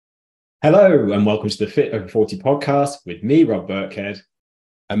Hello and welcome to the Fit Over 40 podcast with me, Rob Birkhead.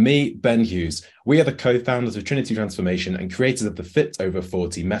 And me, Ben Hughes. We are the co-founders of Trinity Transformation and creators of the Fit Over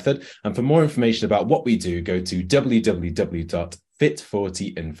 40 method. And for more information about what we do, go to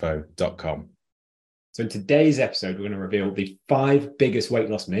www.fit40info.com. So in today's episode, we're going to reveal the 5 biggest weight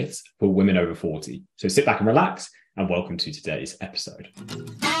loss myths for women over 40. So sit back and relax and welcome to today's episode.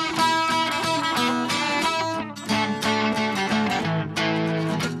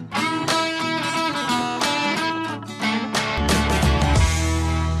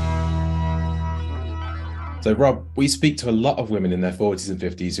 So, Rob, we speak to a lot of women in their 40s and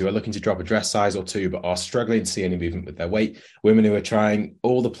 50s who are looking to drop a dress size or two, but are struggling to see any movement with their weight. Women who are trying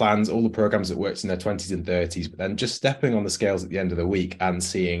all the plans, all the programs that worked in their 20s and 30s, but then just stepping on the scales at the end of the week and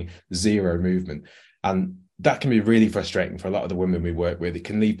seeing zero movement. And that can be really frustrating for a lot of the women we work with. It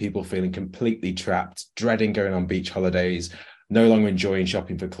can leave people feeling completely trapped, dreading going on beach holidays, no longer enjoying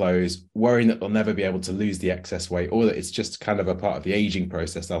shopping for clothes, worrying that they'll never be able to lose the excess weight, or that it's just kind of a part of the aging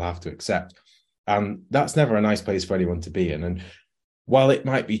process they'll have to accept. And that's never a nice place for anyone to be in. And while it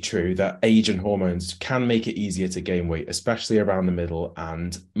might be true that age and hormones can make it easier to gain weight, especially around the middle,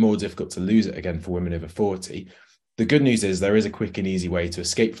 and more difficult to lose it again for women over 40, the good news is there is a quick and easy way to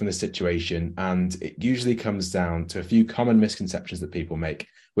escape from the situation. And it usually comes down to a few common misconceptions that people make,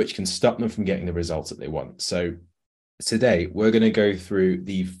 which can stop them from getting the results that they want. So today, we're going to go through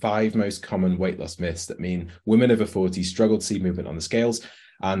the 5 most common weight loss myths that mean women over 40 struggle to see movement on the scales.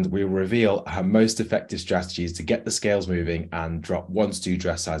 And we'll reveal our most effective strategies to get the scales moving and drop 1 to 2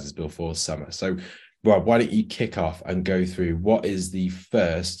 dress sizes before summer. So, Rob, why don't you kick off and go through what is the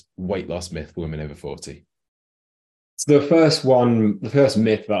first weight loss myth for women over 40? So the first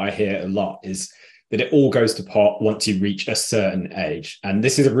myth that I hear a lot is that it all goes to pot once you reach a certain age. And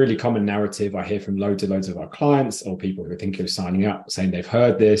this is a really common narrative I hear from loads of our clients or people who are thinking of signing up, saying they've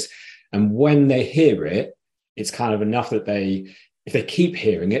heard this. And when they hear it, it's kind of enough that if they keep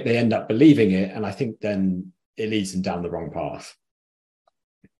hearing it, they end up believing it. And I think then it leads them down the wrong path.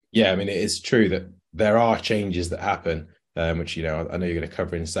 Yeah, I mean, it is true that there are changes that happen, which, I know you're going to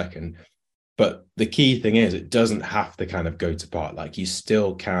cover in a second. But the key thing is it doesn't have to kind of go to pot. Like, you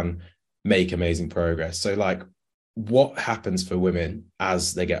still can make amazing progress. So, like, what happens for women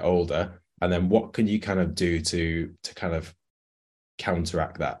as they get older? And then what can you kind of do to kind of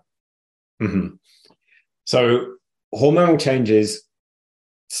counteract that? Mm-hmm. So hormonal changes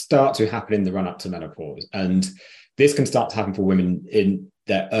start to happen in the run-up to menopause. And this can start to happen for women in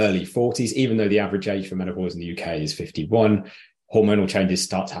their early 40s, even though the average age for menopause in the UK is 51. Hormonal changes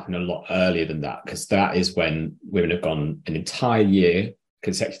start to happen a lot earlier than that, because that is when women have gone an entire year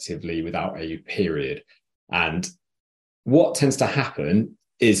consecutively without a period. And what tends to happen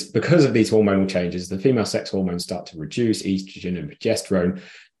is, because of these hormonal changes, the female sex hormones start to reduce, estrogen and progesterone.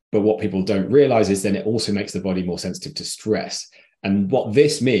 But what people don't realize is then it also makes the body more sensitive to stress. And what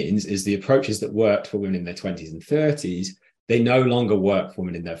this means is the approaches that worked for women in their 20s and 30s, they no longer work for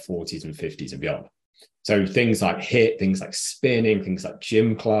women in their 40s and 50s and beyond. So things like HIIT, things like spinning, things like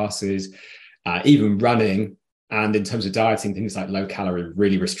gym classes, even running. And in terms of dieting, things like low calorie,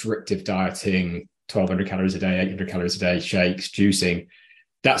 really restrictive dieting, 1,200 calories a day, 800 calories a day, shakes, juicing,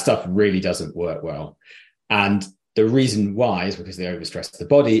 that stuff really doesn't work well. And the reason why is because they overstress the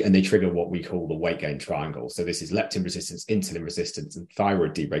body and they trigger what we call the weight gain triangle. So this is leptin resistance, insulin resistance, and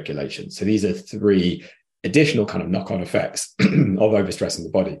thyroid deregulation. So these are 3 additional kind of knock-on effects of overstressing the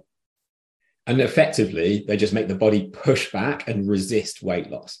body. And effectively, they just make the body push back and resist weight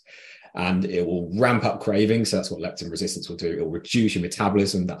loss. And it will ramp up cravings. So that's what leptin resistance will do. It will reduce your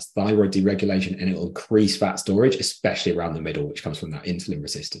metabolism. That's thyroid deregulation. And it will increase fat storage, especially around the middle, which comes from that insulin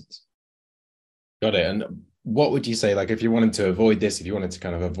resistance. Got it. And what would you say, like, if you wanted to avoid this, if you wanted to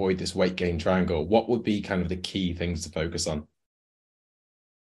kind of avoid this weight gain triangle, what would be kind of the key things to focus on?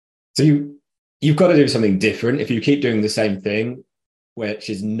 So you've got to do something different. If you keep doing the same thing, which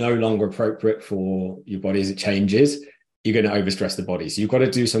is no longer appropriate for your body as it changes, you're going to overstress the body. So you've got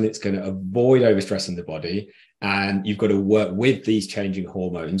to do something that's going to avoid overstressing the body. And you've got to work with these changing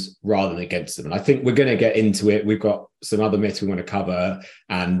hormones rather than against them. And I think we're going to get into it. We've got some other myths we want to cover,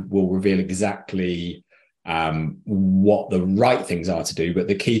 and we'll reveal exactly what the right things are to do. But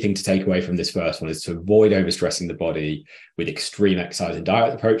the key thing to take away from this first one is to avoid overstressing the body with extreme exercise and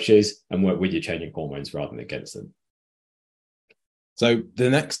diet approaches, and work with your changing hormones rather than against them. So the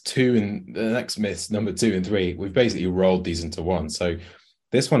next myths, number 2 and 3, we've basically rolled these into one. So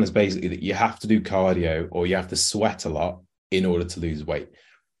this one is basically that you have to do cardio or you have to sweat a lot in order to lose weight.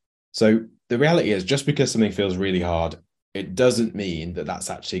 So the reality is, just because something feels really hard, it doesn't mean that that's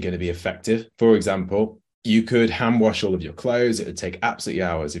actually going to be effective. For example, You could hand wash all of your clothes. It would take absolutely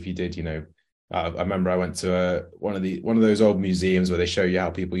hours if you did, I remember I went to one of those old museums where they show you how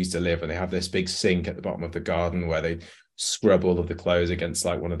people used to live, and they have this big sink at the bottom of the garden where they scrub all of the clothes against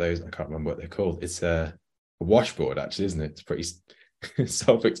like one of those. I can't remember what they're called. It's a washboard, actually, isn't it? It's pretty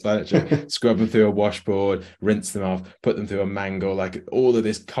self-explanatory. Scrub them through a washboard, rinse them off, put them through a mangle, like all of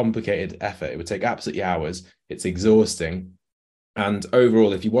this complicated effort. It would take absolutely hours. It's exhausting. And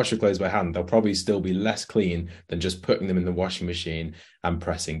overall, if you wash your clothes by hand, they'll probably still be less clean than just putting them in the washing machine and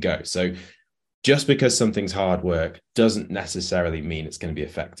pressing go. So just because something's hard work doesn't necessarily mean it's going to be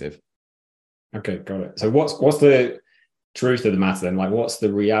effective. Okay, got it. So what's the truth of the matter then? Like, what's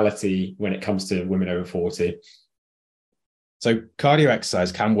the reality when it comes to women over 40? So cardio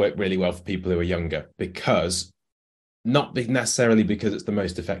exercise can work really well for people who are younger, because not necessarily because it's the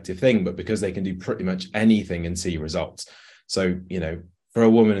most effective thing, but because they can do pretty much anything and see results. So, for a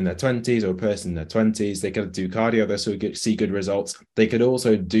woman in their 20s or a person in their 20s, they could do cardio, they'll see good results. They could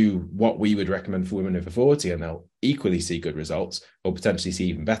also do what we would recommend for women over 40, and they'll equally see good results, or potentially see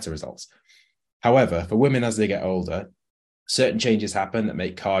even better results. However, for women as they get older, certain changes happen that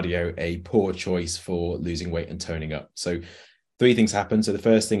make cardio a poor choice for losing weight and toning up. So 3 things happen. So the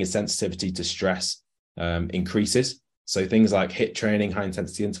first thing is sensitivity to stress increases. So things like HIIT training, high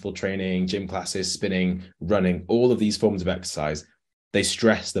intensity interval training, gym classes, spinning, running, all of these forms of exercise, they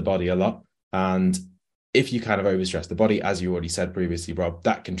stress the body a lot. And if you kind of overstress the body, as you already said previously, Rob,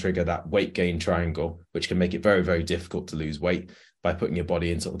 that can trigger that weight gain triangle, which can make it very, very difficult to lose weight by putting your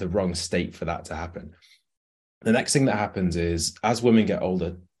body in sort of the wrong state for that to happen. The next thing that happens is, as women get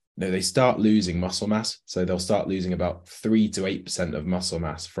older, they start losing muscle mass. So they'll start losing about 3 to 8% of muscle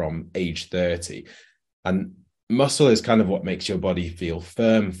mass from age 30. And muscle is kind of what makes your body feel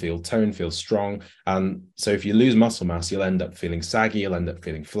firm, feel toned, feel strong. And so if you lose muscle mass, you'll end up feeling saggy, you'll end up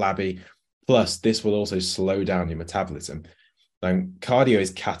feeling flabby. Plus, this will also slow down your metabolism. And cardio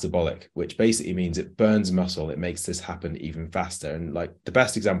is catabolic, which basically means it burns muscle. It makes this happen even faster. And like the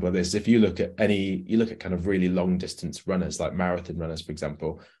best example of this, if you look at kind of really long distance runners, like marathon runners, for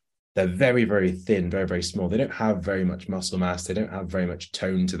example, they're very, very thin, very, very small. They don't have very much muscle mass. They don't have very much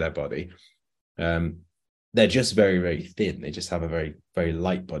tone to their body. They're just very, very thin. They just have a very, very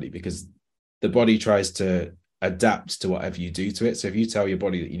light body, because the body tries to adapt to whatever you do to it. So if you tell your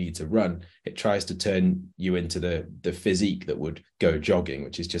body that you need to run, it tries to turn you into the physique that would go jogging,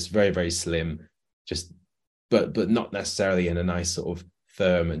 which is just very, very slim, but not necessarily in a nice sort of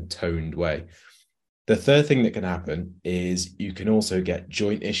firm and toned way. The third thing that can happen is you can also get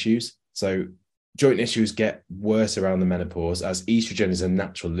joint issues. So joint issues get worse around the menopause, as estrogen is a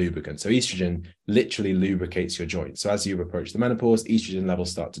natural lubricant. So estrogen literally lubricates your joints. So as you approach the menopause, estrogen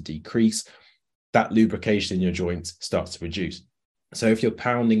levels start to decrease. That lubrication in your joints starts to reduce. So if you're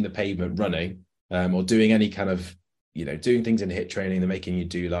pounding the pavement running, or doing any kind of, doing things in HIIT training, they're making you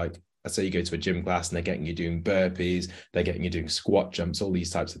do, like, let's say you go to a gym class and they're getting you doing burpees, they're getting you doing squat jumps, all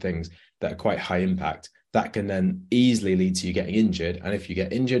these types of things that are quite high impact, that can then easily lead to you getting injured. And if you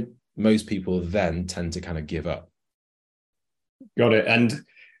get injured, most people then tend to kind of give up. Got it. And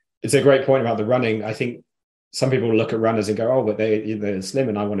it's a great point about the running. I think some people look at runners and go, oh, but they're slim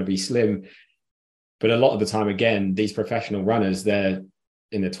and I want to be slim. But a lot of the time, again, these professional runners, they're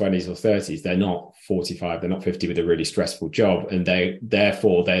in their 20s or 30s. They're not 45, they're not 50 with a really stressful job. And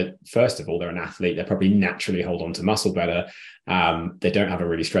therefore, first of all, they're an athlete. They probably naturally hold on to muscle better. They don't have a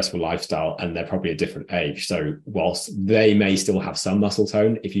really stressful lifestyle, and they're probably a different age. So whilst they may still have some muscle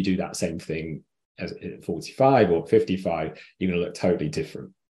tone, if you do that same thing as at 45 or 55, you're going to look totally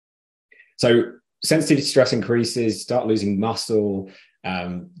different. So sensitivity to stress increases, start losing muscle,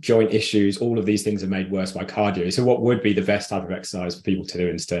 joint issues, all of these things are made worse by cardio. So what would be the best type of exercise for people to do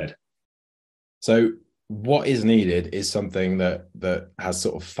instead? So what is needed is something that has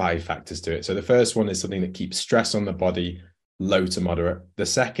sort of 5 factors to it. So the first one is something that keeps stress on the body low to moderate. The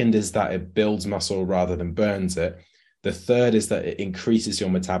second is that it builds muscle rather than burns it. The third is that it increases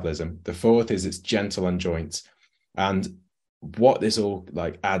your metabolism. The fourth is it's gentle on joints. And what this all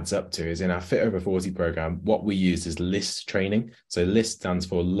adds up to is, in our Fit Over 40 program, what we use is LIST training. So LIST stands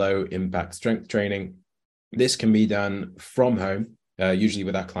for low impact strength training. This can be done from home, usually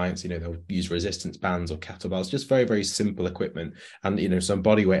with our clients. They'll use resistance bands or kettlebells, just very, very simple equipment, and some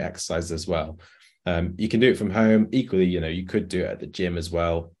body weight exercises as well. You can do it from home. Equally, you could do it at the gym as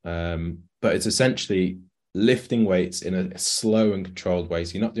well. But it's essentially lifting weights in a slow and controlled way.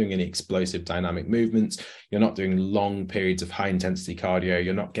 So you're not doing any explosive dynamic movements. You're not doing long periods of high intensity cardio.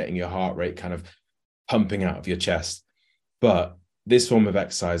 You're not getting your heart rate kind of pumping out of your chest. But this form of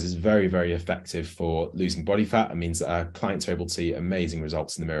exercise is very, very effective for losing body fat. It means that our clients are able to see amazing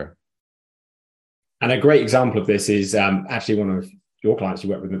results in the mirror. And a great example of this is actually one of your clients you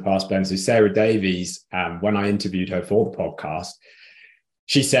worked with in the past, Ben. So Sarah Davies, when I interviewed her for the podcast,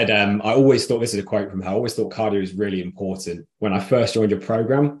 she said, I always thought, this is a quote from her, I always thought cardio is really important. When I first joined your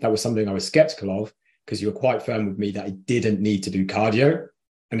program, that was something I was skeptical of because you were quite firm with me that I didn't need to do cardio.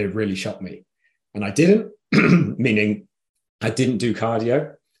 And it really shocked me. And I didn't, meaning I didn't do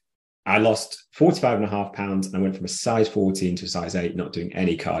cardio. I lost 45.5 pounds and I went from a size 14 to a size 8, not doing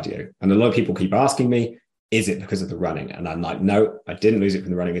any cardio. And a lot of people keep asking me, is it because of the running? And I'm like, no, I didn't lose it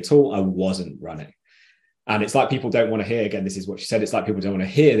from the running at all. I wasn't running. And it's like people don't want to hear, again, this is what she said, it's like people don't want to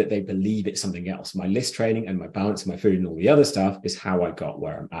hear that they believe it's something else. My list training and my balance and my food and all the other stuff is how I got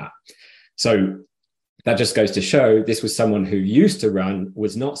where I'm at. So that just goes to show this was someone who used to run,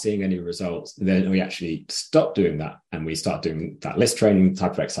 was not seeing any results. And then we actually stopped doing that. And we started doing that list training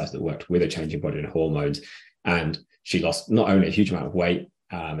type of exercise that worked with a change in body and hormones. And she lost not only a huge amount of weight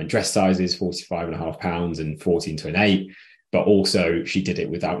and dress sizes, 45.5 pounds and 14 to an 8, but also she did it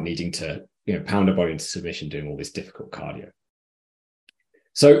without needing to, pound her body into submission, doing all this difficult cardio.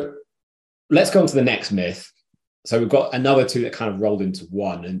 So let's go on to the next myth. So we've got another two that kind of rolled into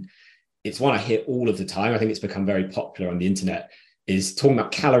one, and it's one I hear all of the time. I think it's become very popular on the internet, is talking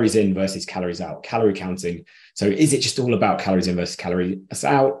about calories in versus calories out, calorie counting. So is it just all about calories in versus calories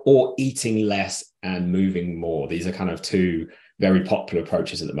out, or eating less and moving more? These are kind of two very popular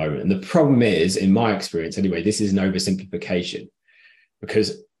approaches at the moment. And the problem is, in my experience anyway, this is an oversimplification,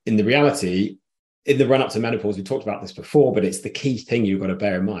 because in the reality, in the run up to menopause, we talked about this before, but it's the key thing you've got to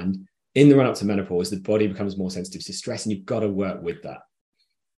bear in mind. In the run up to menopause, the body becomes more sensitive to stress, and you've got to work with that.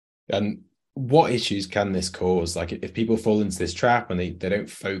 And what issues can this cause? Like if people fall into this trap and they don't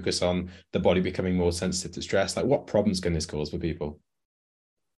focus on the body becoming more sensitive to stress, like what problems can this cause for people?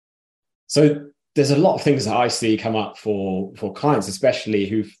 So there's a lot of things that I see come up for clients, especially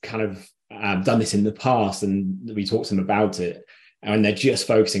who've kind of done this in the past, and we talk to them about it, and they're just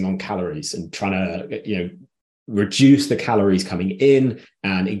focusing on calories and trying to, reduce the calories coming in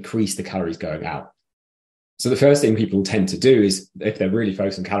and increase the calories going out. So the first thing people tend to do is, if they're really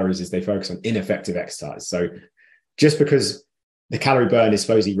focused on calories, is they focus on ineffective exercise. So just because the calorie burn is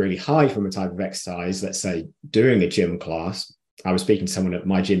supposedly really high from a type of exercise, let's say doing a gym class. I was speaking to someone at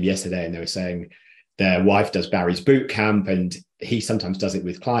my gym yesterday, and they were saying their wife does Barry's boot camp, and he sometimes does it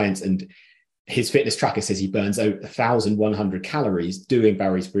with clients. And his fitness tracker says he burns out 1,100 calories doing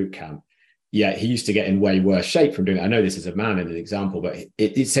Barry's boot camp. Yeah, he used to get in way worse shape from doing it. I know this is a man in an example, but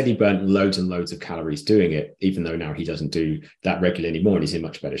it said he burnt loads and loads of calories doing it, even though now he doesn't do that regularly anymore and he's in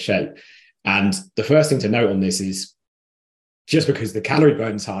much better shape. And the first thing to note on this is, just because the calorie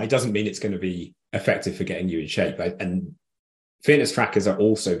burn's high doesn't mean it's going to be effective for getting you in shape. And fitness trackers are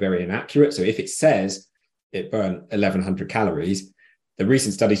also very inaccurate. So if it says it burned 1,100 calories, the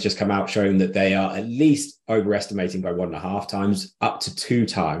recent studies just come out showing that they are at least overestimating by 1.5 times, up to 2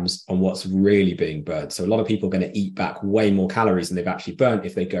 times on what's really being burnt. So a lot of people are going to eat back way more calories than they've actually burnt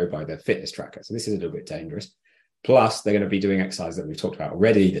if they go by their fitness tracker. So this is a little bit dangerous. Plus, they're going to be doing exercise that we've talked about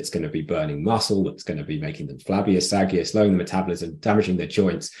already that's going to be burning muscle, that's going to be making them flabbier, saggier, slowing the metabolism, damaging their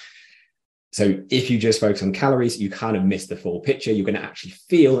joints. So if you just focus on calories, you kind of miss the full picture. You're going to actually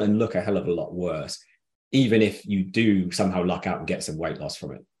feel and look a hell of a lot worse, even if you do somehow luck out and get some weight loss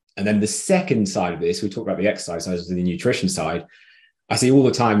from it. And then the second side of this, we talk about the exercise side, the nutrition side. I see all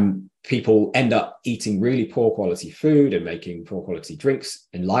the time people end up eating really poor quality food and making poor quality drinks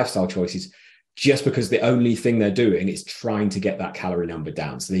and lifestyle choices just because the only thing they're doing is trying to get that calorie number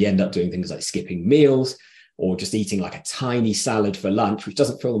down. So they end up doing things like skipping meals or just eating like a tiny salad for lunch, which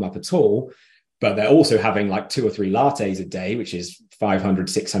doesn't fill them up at all. But they're also having like 2 or 3 lattes a day, which is 500,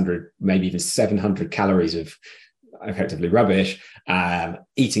 600, maybe even 700 calories of effectively rubbish,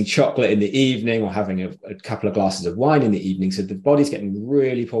 eating chocolate in the evening or having a couple of glasses of wine in the evening. So the body's getting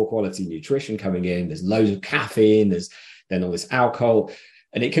really poor quality nutrition coming in. There's loads of caffeine, there's then all this alcohol.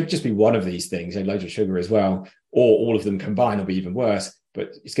 And it could just be one of these things, and loads of sugar as well, or all of them combined will be even worse.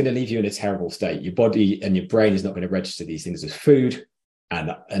 But it's going to leave you in a terrible state. Your body and your brain is not going to register these things as food. And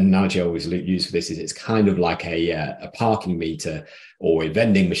an analogy I always use for this is it's kind of like a parking meter or a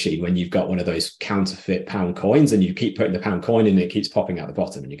vending machine when you've got one of those counterfeit pound coins and you keep putting the pound coin in and it keeps popping out the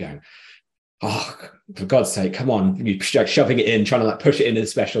bottom and you're going, oh, for God's sake, come on. You're shoving it in, trying to like push it in a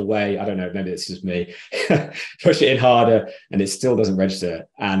special way. I don't know, maybe it's just me. Push it in harder and it still doesn't register.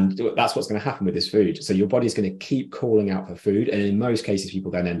 And that's what's going to happen with this food. So your body's going to keep calling out for food. And in most cases, people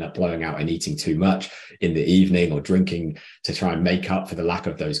then end up blowing out and eating too much in the evening or drinking to try and make up for the lack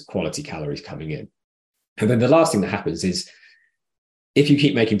of those quality calories coming in. And then the last thing that happens is if you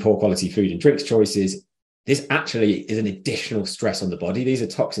keep making poor quality food and drinks choices, this actually is an additional stress on the body. These are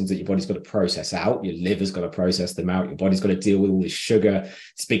toxins that your body's got to process out. Your liver's got to process them out. Your body's got to deal with all this sugar,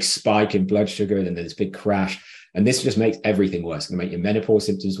 this big spike in blood sugar, and then there's this big crash. And this just makes everything worse. It's going to make your menopause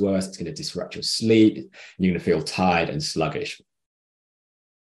symptoms worse. It's going to disrupt your sleep. And you're going to feel tired and sluggish.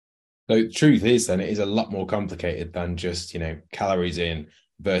 So the truth is, then, it is a lot more complicated than just, calories in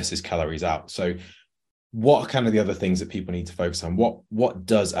versus calories out. So what are kind of the other things that people need to focus on? What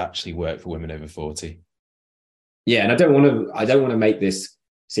does actually work for women over 40? Yeah, and I don't want to make this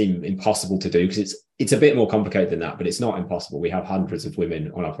seem impossible to do, because it's a bit more complicated than that, but it's not impossible. We have hundreds of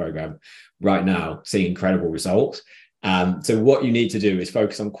women on our program right now seeing incredible results. So what you need to do is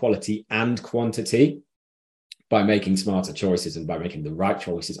focus on quality and quantity by making smarter choices and by making the right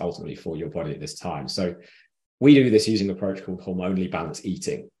choices ultimately for your body at this time. So we do this using an approach called hormonally balanced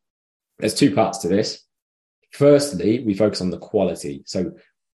eating. There's two parts to this. Firstly, we focus on the quality. So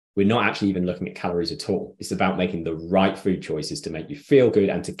we're not actually even looking at calories at all. It's about making the right food choices to make you feel good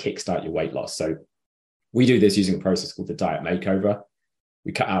and to kickstart your weight loss. So we do this using a process called the diet makeover.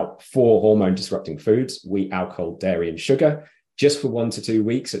 We cut out 4 hormone disrupting foods: wheat, alcohol, dairy, and sugar, just for 1 to 2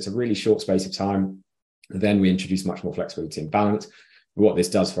 weeks. So it's a really short space of time. Then we introduce much more flexibility and balance. What this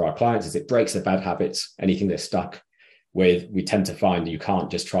does for our clients is it breaks their bad habits, anything they're stuck with. We tend to find you can't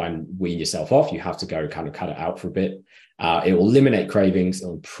just try and wean yourself off. You have to go kind of cut it out for a bit. It will eliminate cravings.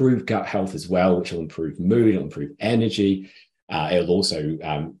 It'll improve gut health as well, which will improve mood. It'll improve energy. It'll also,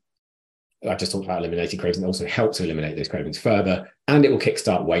 I just talked about eliminating cravings, and also help to eliminate those cravings further. And it will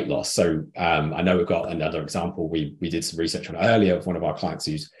kickstart weight loss. So I know we've got another example. We did some research on earlier of one of our clients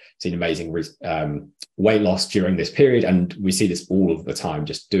who's seen amazing weight loss during this period. And we see this all of the time,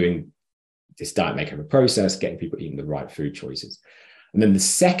 just doing this diet makeover process, getting people eating the right food choices. And then the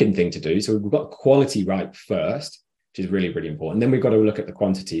second thing to do, so we've got quality right first, which is really, really important. Then we've got to look at the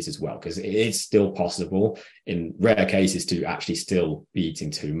quantities as well, because it is still possible in rare cases to actually still be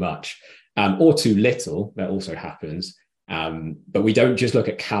eating too much or too little. That also happens. But we don't just look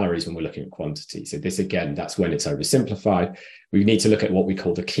at calories when we're looking at quantity. So this, again, that's when it's oversimplified. We need to look at what we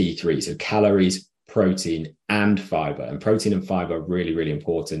call the key 3. So calories, protein, and fiber. And protein and fiber are really, really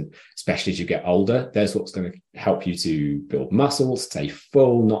important, especially as you get older. There's what's going to help you to build muscle, stay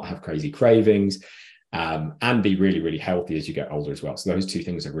full, not have crazy cravings, and be really, really healthy as you get older as well. So those 2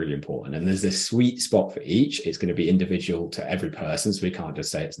 things are really important. And there's a sweet spot for each. It's going to be individual to every person. So we can't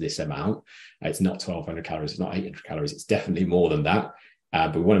just say it's this amount. It's not 1,200 calories. It's not 800 calories. It's definitely more than that.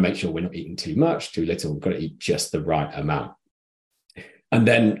 But we want to make sure we're not eating too much, too little. We've got to eat just the right amount. And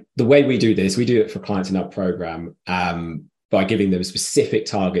then the way we do this, we do it for clients in our program by giving them specific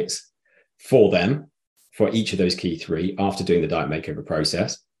targets for them for each of those key 3 after doing the diet makeover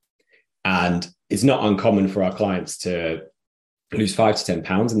process. And it's not uncommon for our clients to lose 5 to 10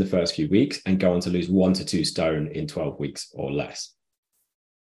 pounds in the first few weeks and go on to lose 1 to 2 stone in 12 weeks or less.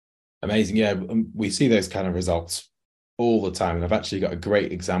 Amazing. Yeah, we see those kind of results all the time. And I've actually got a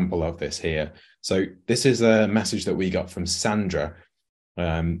great example of this here. So this is a message that we got from Sandra,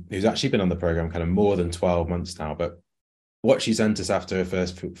 who's actually been on the program kind of more than 12 months now. But what she sent us after her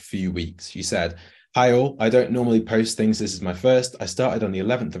first few weeks, she said, "Hi all, I don't normally post things. This is my first. I started on the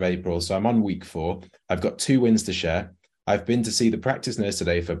 11th of April, so I'm on week 4. I've got 2 wins to share. I've been to see the practice nurse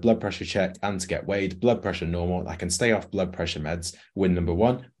today for blood pressure check and to get weighed. Blood pressure normal. I can stay off blood pressure meds. Win number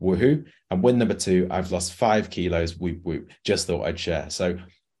 1, woohoo. And win number 2, I've lost 5 kilos. Whoop, whoop. Just thought I'd share." So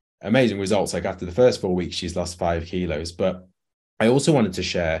amazing results. Like after the first 4 weeks, she's lost 5 kilos. But I also wanted to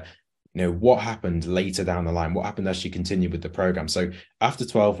share, what happened later down the line, what happened as she continued with the program. So after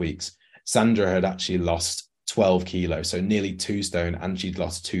 12 weeks, Sandra had actually lost 12 kilos, so nearly 2 stone, and she'd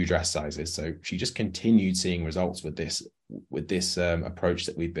lost 2 dress sizes. So she just continued seeing results with this approach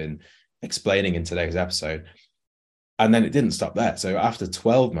that we've been explaining in today's episode. And then it didn't stop there. So after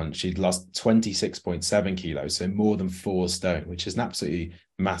 12 months, she'd lost 26.7 kilos, so more than 4 stone, which is an absolutely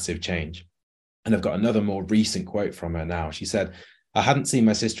massive change. And I've got another more recent quote from her now. She said, "I hadn't seen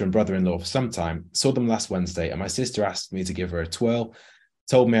my sister and brother-in-law for some time, saw them last Wednesday, and my sister asked me to give her a twirl,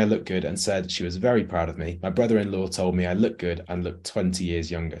 told me I looked good and said she was very proud of me. My brother-in-law told me I looked good and looked 20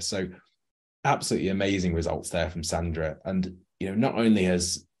 years younger." So absolutely amazing results there from Sandra. And, not only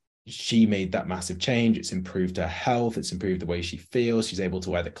has she made that massive change, it's improved her health, it's improved the way she feels, she's able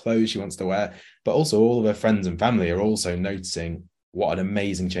to wear the clothes she wants to wear, but also all of her friends and family are also noticing what an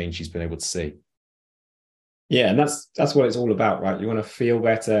amazing change she's been able to see. Yeah, and that's what it's all about, right? You want to feel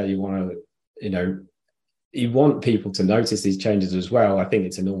better. You want to, you want people to notice these changes as well. I think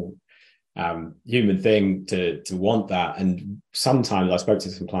it's a normal human thing to want that. And sometimes I spoke to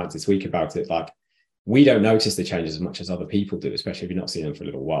some clients this week about it, like we don't notice the changes as much as other people do, especially if you're not seeing them for a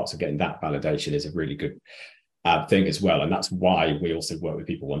little while. So getting that validation is a really good thing as well. And that's why we also work with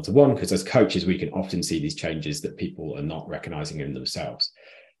people one-to-one, because as coaches, we can often see these changes that people are not recognizing in themselves.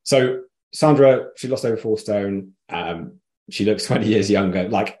 So Sandra, she lost over 4 stone. She looks 20 years younger.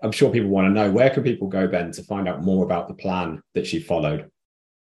 Like, I'm sure people want to know, where can people go, Ben, to find out more about the plan that she followed?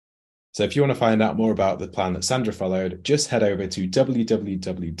 So if you want to find out more about the plan that Sandra followed, just head over to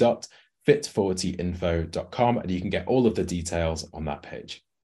www.fit40info.com and you can get all of the details on that page.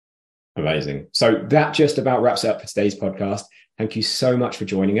 Amazing. So that just about wraps it up for today's podcast. Thank you so much for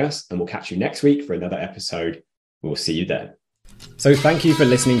joining us, and we'll catch you next week for another episode. We'll see you then. So thank you for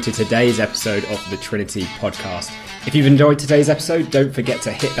listening to today's episode of the Trinity podcast. If you've enjoyed today's episode, don't forget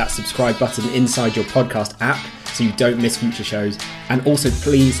to hit that subscribe button inside your podcast app so you don't miss future shows. And also,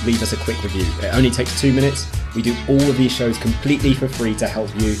 please leave us a quick review. It only takes 2 minutes. We do all of these shows completely for free to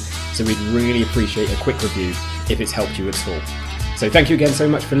help you. So we'd really appreciate a quick review if it's helped you at all. So thank you again so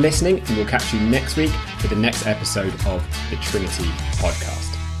much for listening, and we'll catch you next week for the next episode of the Trinity podcast.